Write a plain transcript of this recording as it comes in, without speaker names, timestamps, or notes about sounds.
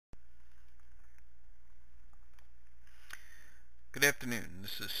Good afternoon.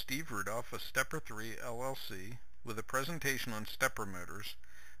 This is Steve Rudolph of Stepper 3 LLC with a presentation on stepper motors,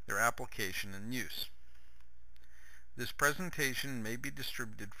 their application and use. This presentation may be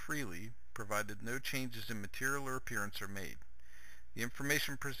distributed freely provided no changes in material or appearance are made. The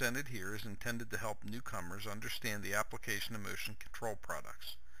information presented here is intended to help newcomers understand the application of motion control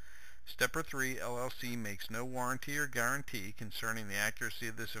products. Stepper 3 LLC makes no warranty or guarantee concerning the accuracy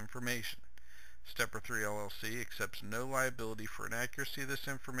of this information. Stepper 3 LLC accepts no liability for inaccuracy of this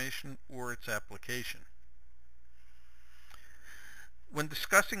information or its application. When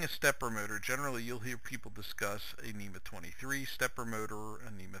discussing a stepper motor, generally you'll hear people discuss a NEMA 23 stepper motor,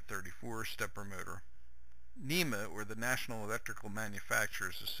 a NEMA 34 stepper motor. NEMA, or the National Electrical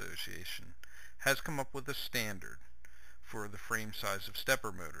Manufacturers Association, has come up with a standard for the frame size of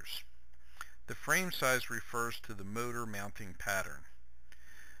stepper motors. The frame size refers to the motor mounting pattern.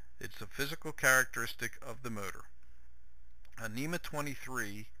 It's a physical characteristic of the motor. A NEMA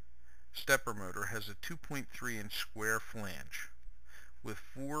 23 stepper motor has a 2.3-inch square flange with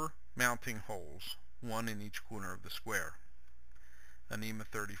 4 mounting holes, 1 in each corner of the square. A NEMA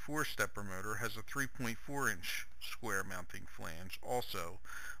 34 stepper motor has a 3.4-inch square mounting flange, also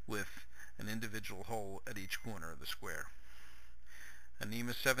with an individual hole at each corner of the square. A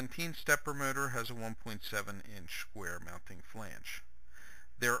NEMA 17 stepper motor has a 1.7-inch square mounting flange.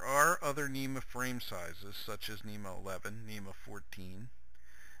 There are other NEMA frame sizes such as NEMA 11, NEMA 14,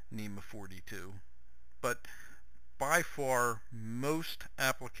 NEMA 42, but by far most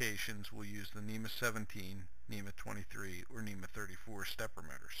applications will use the NEMA 17, NEMA 23, or NEMA 34 stepper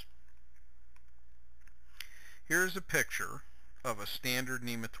motors. Here's a picture of a standard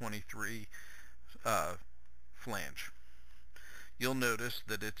NEMA 23 flange. You'll notice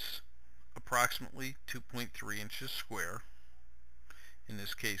that it's approximately 2.3 inches square, in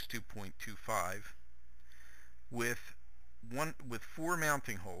this case 2.25, with 4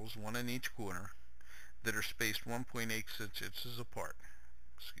 mounting holes, 1 in each corner, that are spaced 1.86 inches apart.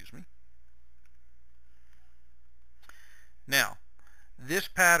 Excuse me. Now, this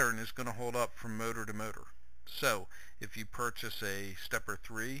pattern is going to hold up from motor to motor. So, if you purchase a Stepper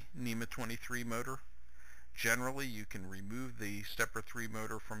 3 NEMA 23 motor, generally you can remove the Stepper 3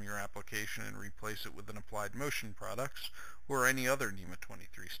 motor from your application and replace it with an Applied Motion Products or any other NEMA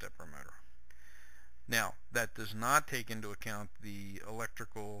 23 stepper motor. Now, that does not take into account the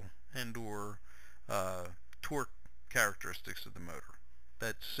electrical and or torque characteristics of the motor.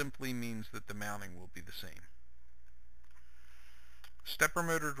 That simply means that the mounting will be the same. Stepper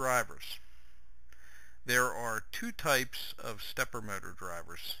motor drivers. There are 2 types of stepper motor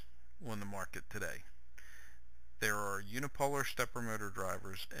drivers on the market today. There are unipolar stepper motor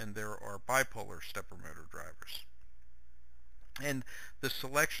drivers and there are bipolar stepper motor drivers. And the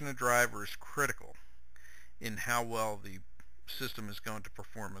selection of driver is critical in how well the system is going to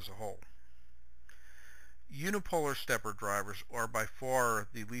perform as a whole. Unipolar stepper drivers are by far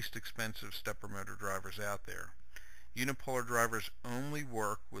the least expensive stepper motor drivers out there. Unipolar drivers only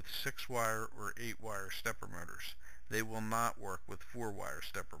work with 6-wire or 8-wire stepper motors. They will not work with 4-wire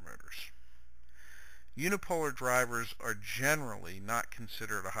stepper motors. Unipolar drivers are generally not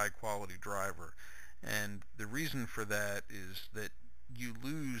considered a high-quality driver, and the reason for that is that you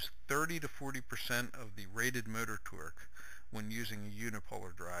lose 30 to 40% of the rated motor torque when using a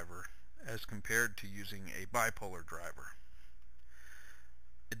unipolar driver as compared to using a bipolar driver.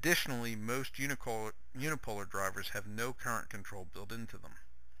 Additionally, most unipolar drivers have no current control built into them.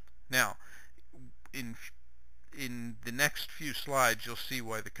 Now, in the next few slides, you'll see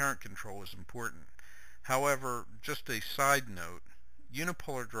why the current control is important. However, just a side note,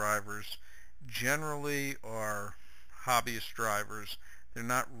 unipolar drivers generally are hobbyist drivers. They're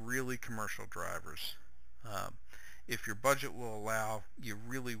not really commercial drivers. If your budget will allow, you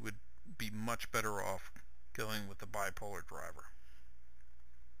really would be much better off going with the bipolar driver.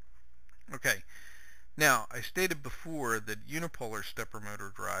 Okay, now I stated before that unipolar stepper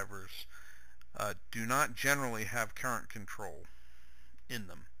motor drivers do not generally have current control in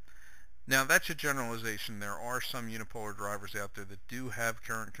them. Now that's a generalization. There are some unipolar drivers out there that do have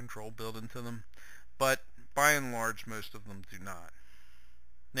current control built into them, but by and large most of them do not.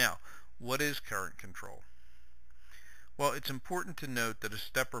 Now, what is current control? Well, it's important to note that a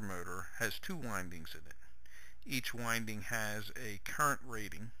stepper motor has 2 windings in it. Each winding has a current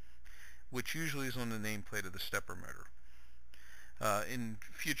rating, which usually is on the nameplate of the stepper motor. In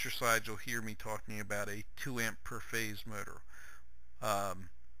future slides you'll hear me talking about a 2 amp per phase motor.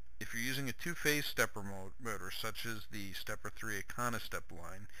 If you're using a 2-phase stepper motor such as the Stepper 3 Econostep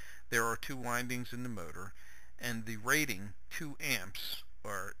line, there are 2 windings in the motor and the rating 2 amps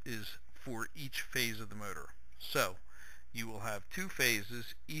is for each phase of the motor. So you will have two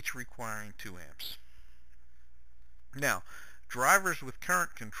phases, each requiring 2 amps. Now, drivers with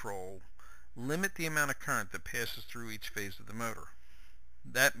current control limit the amount of current that passes through each phase of the motor.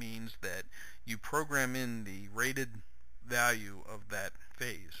 That means that you program in the rated value of that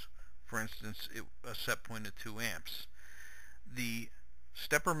phase. For instance, a set point of 2 amps. The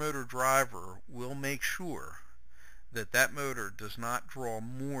stepper motor driver will make sure that that motor does not draw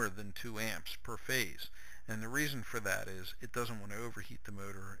more than 2 amps per phase. And the reason for that is it doesn't want to overheat the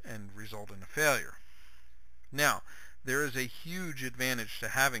motor and result in a failure. Now, there is a huge advantage to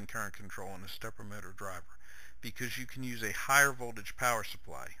having current control in a stepper motor driver because you can use a higher voltage power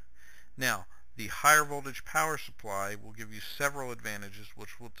supply. Now, the higher voltage power supply will give you several advantages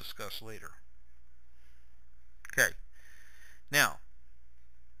which we'll discuss later. Okay, now,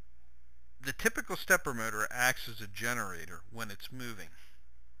 the typical stepper motor acts as a generator when it's moving.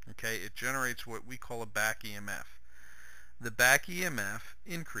 Okay, it generates what we call a back EMF. The back EMF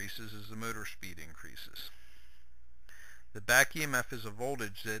increases as the motor speed increases. The back EMF is a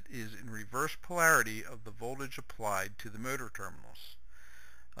voltage that is in reverse polarity of the voltage applied to the motor terminals,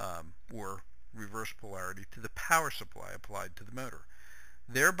 or reverse polarity to the power supply applied to the motor,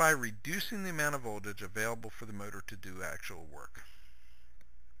 thereby reducing the amount of voltage available for the motor to do actual work.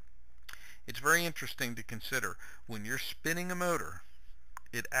 It's very interesting to consider when you're spinning a motor,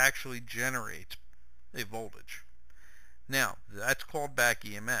 it actually generates a voltage. Now, that's called back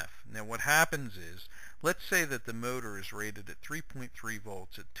EMF. Now, what happens is, let's say that the motor is rated at 3.3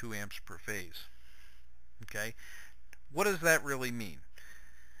 volts at 2 amps per phase. Okay? What does that really mean?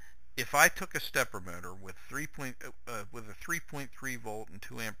 If I took a stepper motor with a 3.3 volt and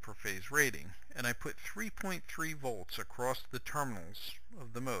 2 amp per phase rating, and I put 3.3 volts across the terminals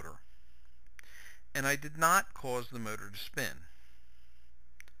of the motor, and I did not cause the motor to spin,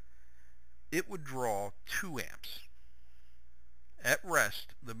 it would draw 2 amps. At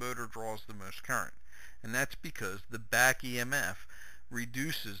rest, the motor draws the most current, and that's because the back EMF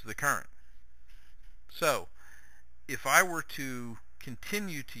reduces the current. So, if I were to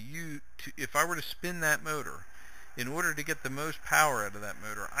if I were to spin that motor, in order to get the most power out of that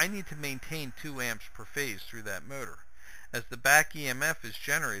motor, I need to maintain 2 amps per phase through that motor. As the back EMF is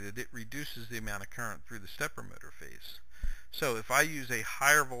generated, it reduces the amount of current through the stepper motor phase. So if I use a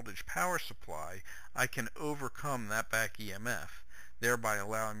higher voltage power supply, I can overcome that back EMF, thereby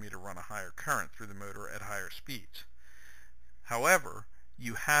allowing me to run a higher current through the motor at higher speeds. However,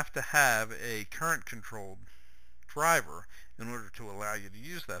 you have to have a current-controlled driver in order to allow you to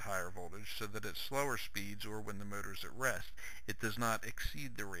use that higher voltage so that at slower speeds or when the motor is at rest, it does not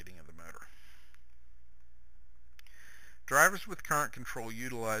exceed the rating of the motor. Drivers with current control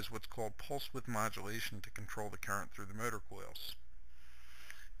utilize what's called pulse width modulation to control the current through the motor coils.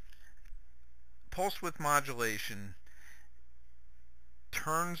 Pulse width modulation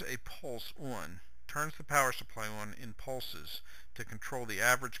turns a pulse on, turns the power supply on in pulses to control the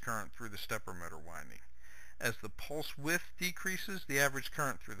average current through the stepper motor winding. As the pulse width decreases, the average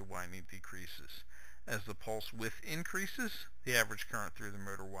current through the winding decreases. As the pulse width increases, the average current through the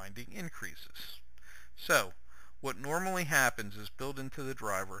motor winding increases. So, what normally happens is built into the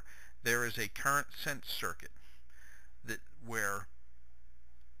driver, there is a current sense circuit where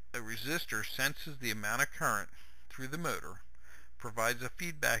a resistor senses the amount of current through the motor, provides a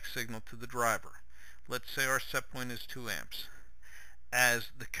feedback signal to the driver. Let's say our set point is 2 amps. As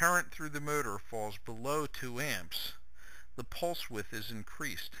the current through the motor falls below 2 amps, the pulse width is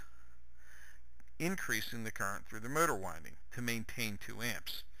increased, increasing the current through the motor winding to maintain 2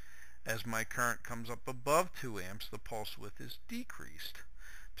 amps. As my current comes up above 2 amps, the pulse width is decreased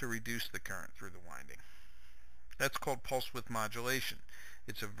to reduce the current through the winding. That's called pulse width modulation.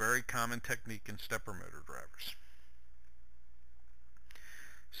 It's a very common technique in stepper motor drivers.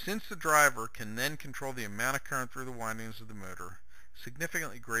 Since the driver can then control the amount of current through the windings of the motor,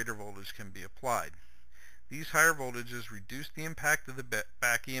 significantly greater voltage can be applied. These higher voltages reduce the impact of the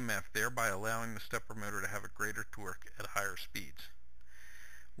back EMF, thereby allowing the stepper motor to have a greater torque at higher speeds.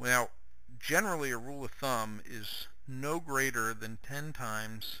 Now, generally a rule of thumb is no greater than 10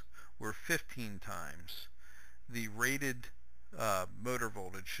 times or 15 times the rated motor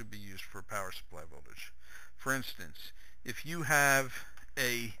voltage should be used for power supply voltage. For instance, if you have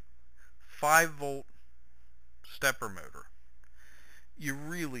a 5-volt stepper motor, you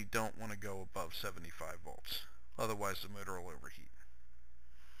really don't want to go above 75 volts. Otherwise the motor will overheat.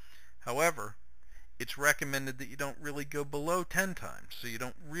 However, it's recommended that you don't really go below 10 times, so you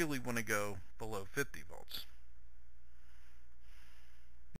don't really want to go below 50 volts.